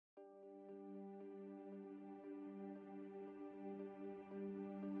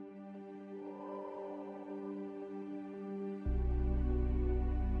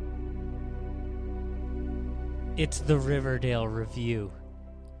It's the Riverdale Revue.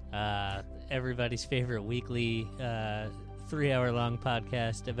 Everybody's favorite weekly 3-hour-long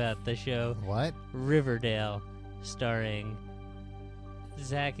podcast about the show. What? Riverdale, starring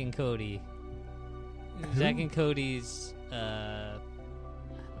Zach and Cody. Who? Zach and Cody's... I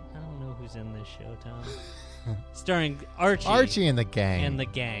don't know who's in this show, Tom. Starring Archie. Archie and the gang. And the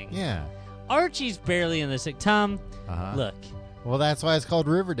gang. Yeah. Archie's barely in this. Tom, look. Well, that's why it's called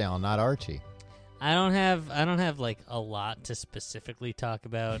Riverdale, not Archie. I don't have like a lot to specifically talk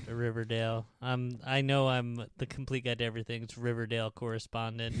about Riverdale. I know I'm the complete guide to everything's Riverdale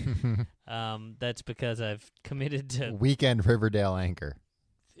correspondent. That's because I've committed to Weekend Riverdale anchor.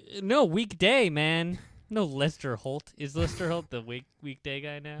 No, weekday, man. No, Lester Holt. Is Lester Holt the weekday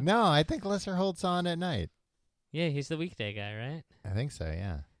guy now? No, I think Lester Holt's on at night. Yeah, he's the weekday guy, right? I think so,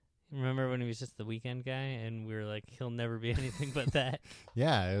 yeah. Remember when he was just the weekend guy and we were like, he'll never be anything but that?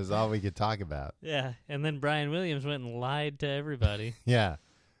 Yeah, it was all we could talk about. Yeah, and then Brian Williams went and lied to everybody. Yeah.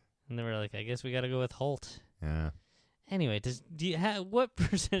 And they were like, I guess we got to go with Holt. Yeah. Anyway, what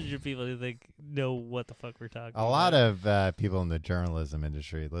percentage of people do you think know what the fuck we're talking about? A lot of people in the journalism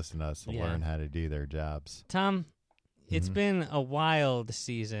industry listen to us to Yeah. learn how to do their jobs. Tom, it's been a wild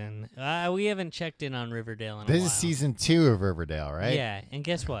season. We haven't checked in on Riverdale in a while. This is season 2 of Riverdale, right? Yeah, and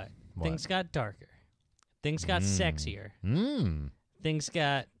guess what? What? Things got darker. Things got sexier. Things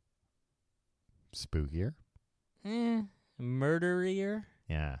got... Spookier? Murderier.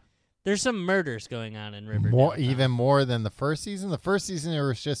 Yeah. There's some murders going on in Riverdale. Even more than the first season? The first season, there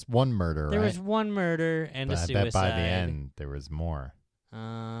was just one murder, There right? was one murder and a I suicide. bet by the end, there was more.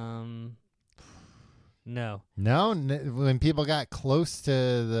 No. No? When people got close to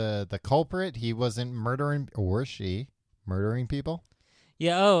the culprit, he wasn't murdering, or she, murdering people?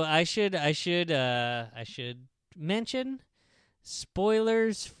 Yeah, I should mention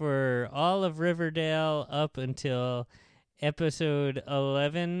spoilers for all of Riverdale up until episode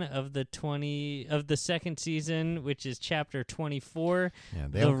 11 of the second season, which is chapter 24. Yeah,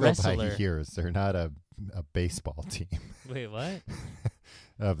 they The don't go Wrestler. by years. They're not a baseball team. Wait, what?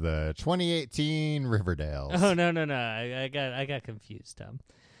 Of the 2018 Riverdales. Oh, no. I got confused, Tom.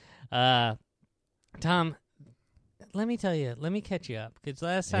 Tom, let me catch you up, because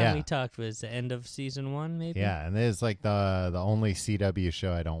last time we talked was the end of season 1, maybe? Yeah, and this is like the only CW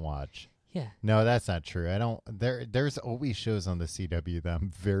show I don't watch. Yeah. No, that's not true. I don't. There's always shows on the CW that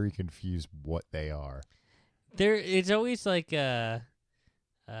I'm very confused what they are. It's always like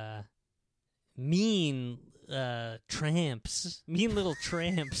mean tramps, mean little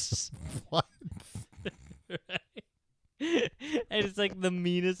tramps. What? Right? And it's like the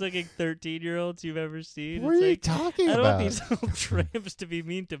meanest looking 13-year-olds you've ever seen. What it's are you like, talking I don't about? want these little tramps to be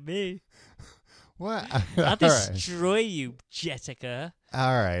mean to me. What? I'll All right. destroy you, Jessica.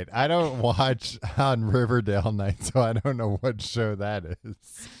 All right. I don't watch on Riverdale night, so I don't know what show that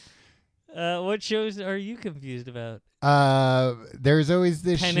is. What shows are you confused about? There's always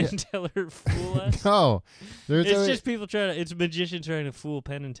this Penn and Teller fool us? No. It's just people it's magicians trying to fool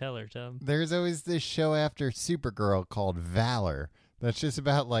Penn and Teller, Tom. There's always this show after Supergirl called Valor that's just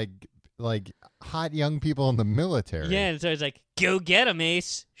about like hot young people in the military. Yeah, and so it's like, go get 'em,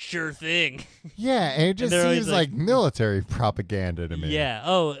 Ace. Sure thing. Yeah, and it just they're always seems like military propaganda to me. Yeah.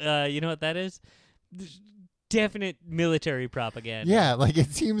 Oh, you know what that is? Definite military propaganda. Yeah, like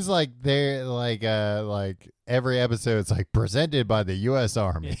it seems like they're like every episode's like presented by the U.S.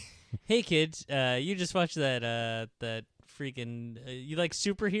 Army. Hey kids, you just watched that freaking you like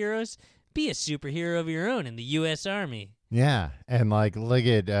superheroes? Be a superhero of your own in the U.S. Army. Yeah, and like look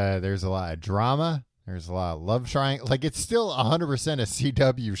at there's a lot of drama. There's a lot of love triangle. Like it's still 100% a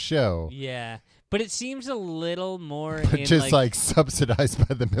CW show. Yeah, but it seems a little more But in just like subsidized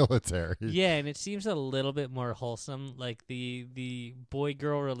by the military. Yeah, and it seems a little bit more wholesome. Like the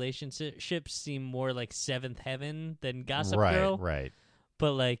boy-girl relationships seem more like Seventh Heaven than Gossip Girl. Right.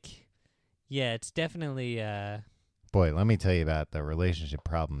 But like, yeah, it's definitely. Boy, let me tell you about the relationship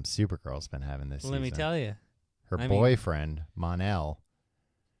problem Supergirl's been having this season. Let me tell you. Her boyfriend, Mon-El,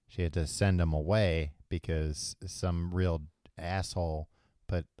 she had to send him away because some real asshole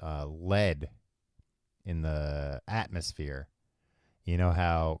put lead in the atmosphere. You know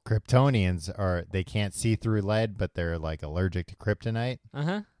how Kryptonians they can't see through lead, but they're like allergic to kryptonite?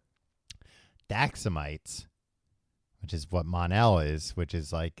 Uh-huh. Daxamites, which is what Mon-El is, which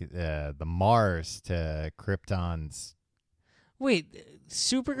is like the Mars to Krypton's. Wait,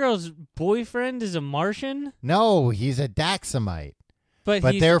 Supergirl's boyfriend is a Martian? No, he's a Daxamite.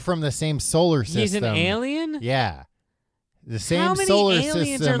 But they're from the same solar system. He's an alien? Yeah. The same How many solar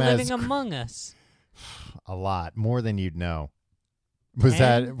aliens system are living as among us? a lot, more than you'd know.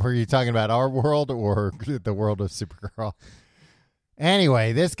 Were you talking about our world or the world of Supergirl?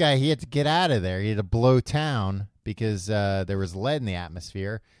 Anyway, this guy, he had to get out of there. He had to blow town because there was lead in the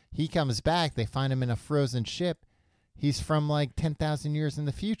atmosphere. He comes back. They find him in a frozen ship. He's from like 10,000 years in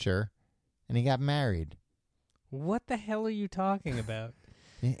the future, and he got married. What the hell are you talking about?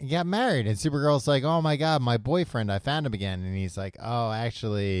 He got married, and Supergirl's like, oh, my God, my boyfriend, I found him again. And he's like, oh,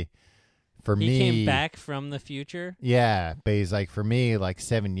 actually, for me. He came back from the future? Yeah, but he's like, for me, like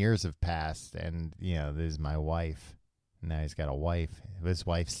 7 years have passed, and, this is my wife. Now he's got a wife. His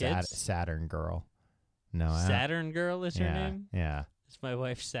wife's Saturn Girl. No, Saturn Girl is her name? Yeah. It's my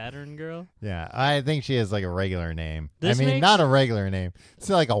wife, Saturn Girl? Yeah, I think she has like a regular name. This not a regular name. It's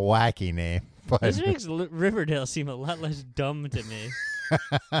like a wacky name. But this makes Riverdale seem a lot less dumb to me.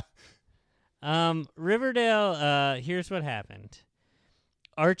 Riverdale, here's what happened.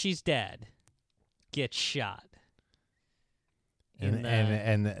 Archie's dad gets shot.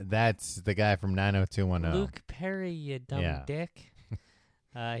 And that's the guy from 90210. Luke Perry, you dumb dick.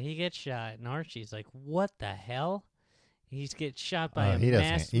 He gets shot, and Archie's like, what the hell? He gets shot by a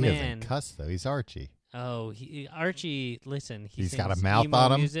masked man. He doesn't cuss, though. He's Archie. Oh, Archie, listen. He's got a mouth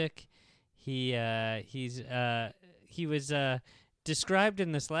on him? Music. He was described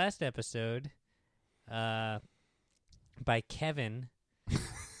in this last episode by Kevin.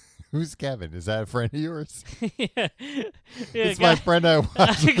 Who's Kevin? Is that a friend of yours? yeah, it's my friend I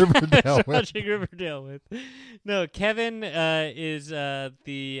watch Riverdale with. Watching Riverdale with. No, Kevin is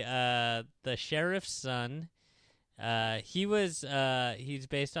the sheriff's son. He's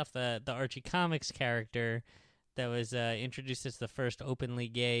based off the Archie Comics character that was introduced as the first openly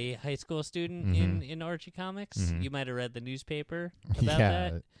gay high school student in Archie Comics. Mm-hmm. You might have read the newspaper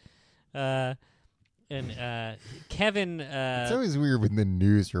about that. And Kevin... it's always weird when the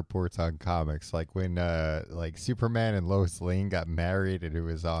news reports on comics, like when like Superman and Lois Lane got married and it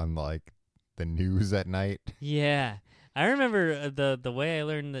was on like the news at night. Yeah. I remember the way I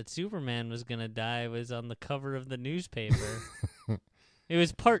learned that Superman was going to die was on the cover of the newspaper. It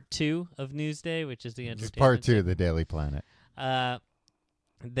was part 2 of Newsday, which is the entertainment. It's part 2 of the Daily Planet.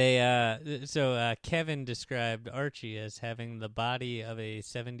 Kevin described Archie as having the body of a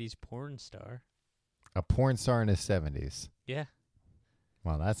 70s porn star. A porn star in his 70s. Yeah.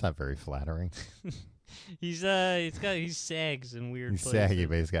 Well, that's not very flattering. He sags in weird places. He's saggy,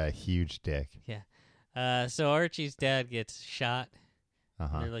 but he's got a huge dick. Yeah. So Archie's dad gets shot.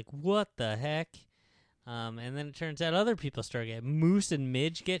 Uh-huh. They're like, what the heck? And then it turns out other people start getting... Moose and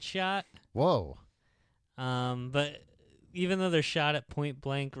Midge get shot. Whoa. But even though they're shot at point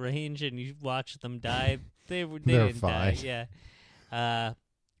blank range and you watch them die, they They're didn't fine. die. Yeah.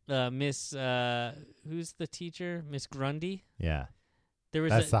 Miss... who's the teacher? Miss Grundy? Yeah.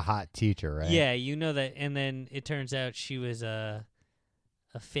 That's the hot teacher, right? Yeah, you know that. And then it turns out she was a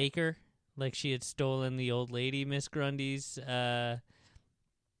faker. Like she had stolen the old lady, Miss Grundy's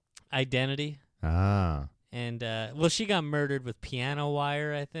identity. Ah. And, she got murdered with piano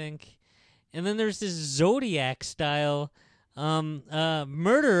wire, I think. And then there's this Zodiac-style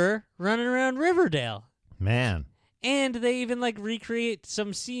murderer running around Riverdale. Man. And they even, recreate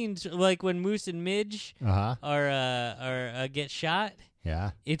some scenes, like when Moose and Midge are get shot.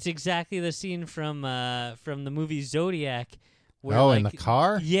 Yeah. It's exactly the scene from the movie Zodiac. Where, in the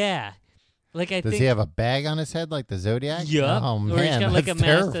car? Yeah. Does he have a bag on his head like the Zodiac? Yup. Oh, man, or he's got that's a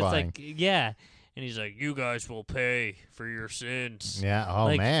terrifying. mask that's yeah. And he's like, you guys will pay for your sins.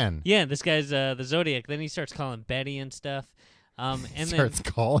 Yeah, man. Yeah, this guy's the Zodiac. Then he starts calling Betty and stuff. And starts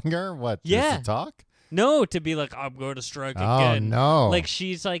calling her? What, just to talk? No, to be like, I'm going to strike again. Oh, no. Like,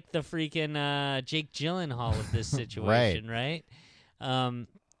 she's like the freaking Jake Gyllenhaal of this situation, right? And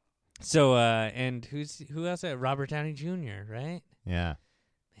who else? Robert Downey Jr., right? Yeah.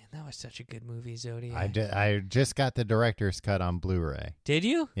 Man, that was such a good movie, Zodiac. I just got the director's cut on Blu-ray. Did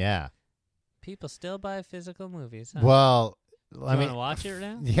you? Yeah. People still buy physical movies, huh? Well, you want to watch it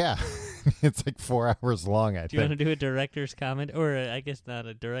now? Yeah. It's like 4 hours long, I think. Do you want to do a director's comment? Or I guess not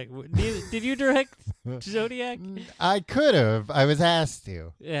a direct... Did you direct Zodiac? I could have. I was asked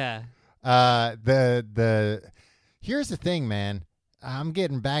to. Yeah. Here's the thing, man. I'm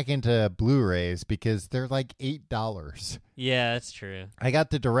getting back into Blu-rays because they're like $8. Yeah, that's true. I got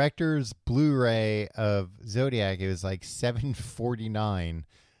the director's Blu-ray of Zodiac. It was like $7.49.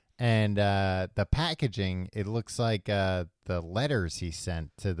 And the packaging, it looks like the letters he sent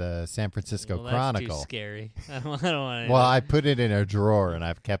to the San Francisco Chronicle. That's too scary. I don't want to. Well, I put it in a drawer, and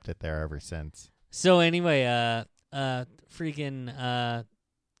I've kept it there ever since. So anyway, it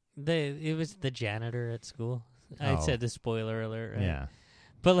was the janitor at school. I said the spoiler alert, right? Yeah.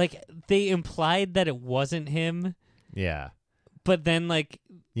 But they implied that it wasn't him. Yeah. But then, like,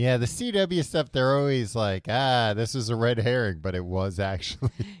 Yeah, the CW stuff, they're always like, this is a red herring, but it was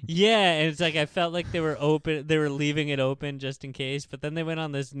actually. yeah, and it's like I felt like they were leaving it open just in case. But then they went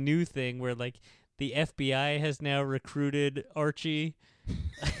on this new thing where like the FBI has now recruited Archie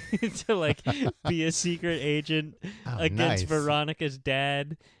to like be a secret agent against nice. Veronica's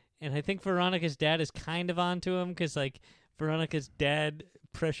dad, and I think Veronica's dad is kind of onto him because like Veronica's dad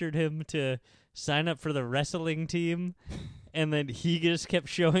pressured him to sign up for the wrestling team. And then he just kept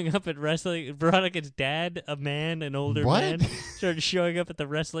showing up at wrestling. Veronica's dad, an older man, started showing up at the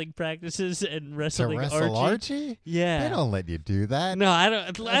wrestling practices and wrestling to wrestle Archie. Yeah, they don't let you do that. No,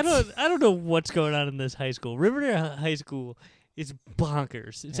 I don't know what's going on in this high school. Riverdale High School is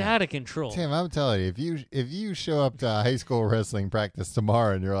bonkers. It's out of control. Tim, I'm telling you, if you show up to a high school wrestling practice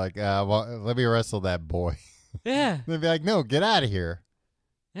tomorrow and you're like, well, let me wrestle that boy. Yeah, they'll be like, no, get out of here.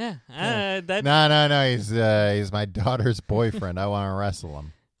 Yeah. No. He's my daughter's boyfriend. I want to wrestle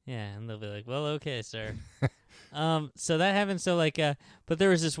him. Yeah, and they'll be like, well, okay, sir. So that happened. So like, but there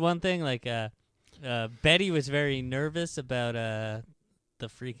was this one thing like, Betty was very nervous about the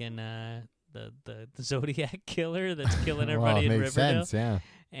freaking the Zodiac killer that's killing everybody in makes Riverdale. Sense, yeah.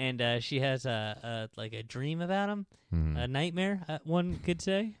 And she has a dream about him, a nightmare, one could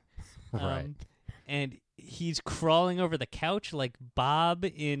say. Right. And he's crawling over the couch like Bob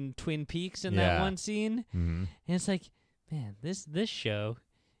in Twin Peaks in that one scene. Mm-hmm. And it's like, man, this show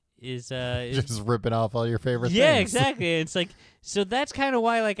is just ripping off all your favorite things. Yeah, exactly. It's like, so that's kind of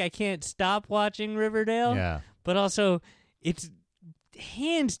why like I can't stop watching Riverdale. Yeah. But also, it's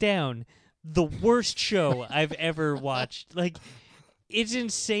hands down the worst show I've ever watched. Like, it's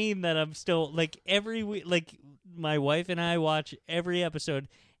insane that I'm still like every week. Like, my wife and I watch every episode,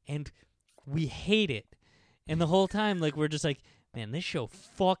 and we hate it. And the whole time, like, we're just like, man, this show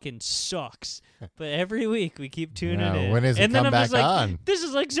fucking sucks. But every week we keep tuning in. When does it come back on? This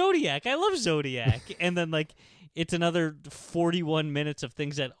is like Zodiac. I love Zodiac. And then, like, it's another 41 minutes of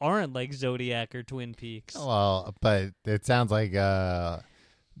things that aren't like Zodiac or Twin Peaks. Well, but it sounds like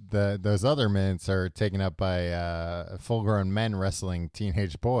those other minutes are taken up by full-grown men wrestling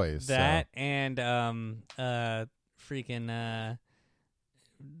teenage boys. That and freaking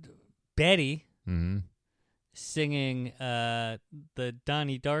Betty. Mm-hmm. Singing the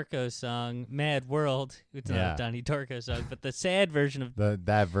Donnie Darko song "Mad World." It's not a Donnie Darko song, but the sad version of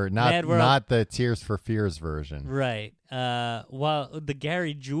not the Tears for Fears version, right? While the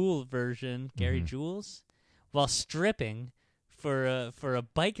Gary Jules version, Gary Jules, while stripping for a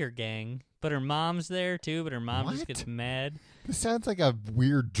biker gang, but her mom's there too. But her mom just gets mad. This sounds like a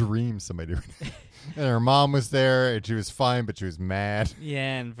weird dream somebody would. And her mom was there, and she was fine, but she was mad.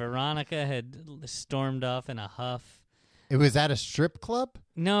 Yeah, and Veronica had stormed off in a huff. It was at a strip club?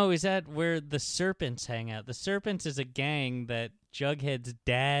 No, it was at where the Serpents hang out. The Serpents is a gang that Jughead's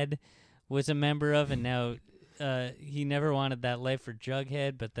dad was a member of, and now he never wanted that life for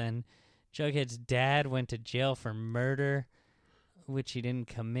Jughead, but then Jughead's dad went to jail for murder, which he didn't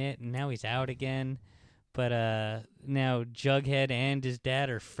commit, and now he's out again. But now Jughead and his dad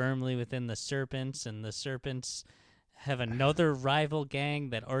are firmly within the Serpents, and the Serpents have another rival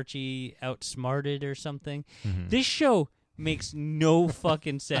gang that Archie outsmarted or something. Mm-hmm. This show makes no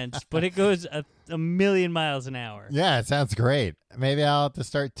fucking sense, but it goes a million miles an hour. Yeah, it sounds great. Maybe I'll have to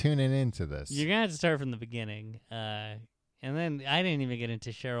start tuning into this. You're going to have to start from the beginning. And then I didn't even get into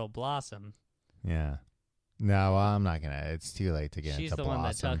Cheryl Blossom. Yeah. No, I'm not going to. It's too late to get She's into the Blossom. one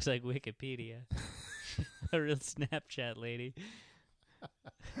that talks like Wikipedia. A real Snapchat lady.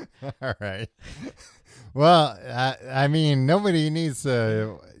 All right. Well, I mean, nobody needs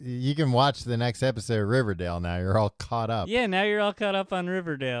to. You can watch the next episode of Riverdale now. You're all caught up. Yeah, now you're all caught up on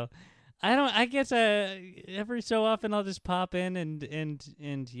Riverdale. I guess every so often I'll just pop in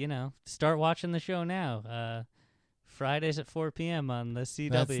and you know, start watching the show now. Fridays at 4 p.m. on the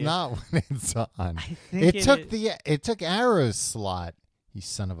CW. That's not when it's on. I think it took Arrow's slot. You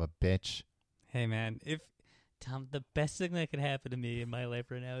son of a bitch. Hey man, Tom, the best thing that could happen to me in my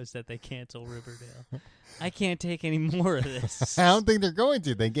life right now is that they cancel Riverdale. I can't take any more of this. I don't think they're going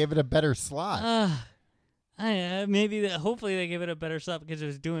to. They gave it a better slot. Hopefully they give it a better slot because it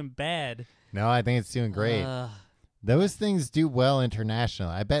was doing bad. No, I think it's doing great. Those things do well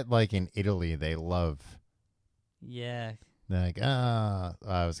internationally. I bet, like in Italy, they love. Yeah. They're like,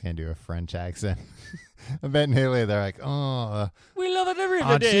 I was going to do a French accent. I bet in Italy they're like, we love it at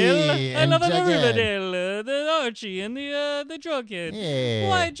Riverdale. I love it at Riverdale. The Archie and the Jughead. Yeah.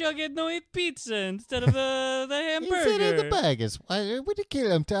 Why Jughead no eat pizza instead of the hamburger? Instead of the burgers. Why would you kill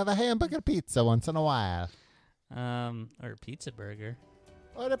him to have a hamburger pizza once in a while? Or pizza burger.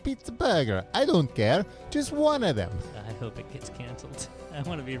 Or a pizza burger. I don't care. Just one of them. I hope it gets canceled. I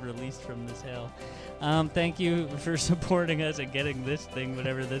want to be released from this hell. Thank you for supporting us and getting this thing,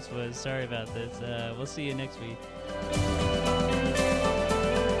 whatever this was. Sorry about this. We'll see you next week.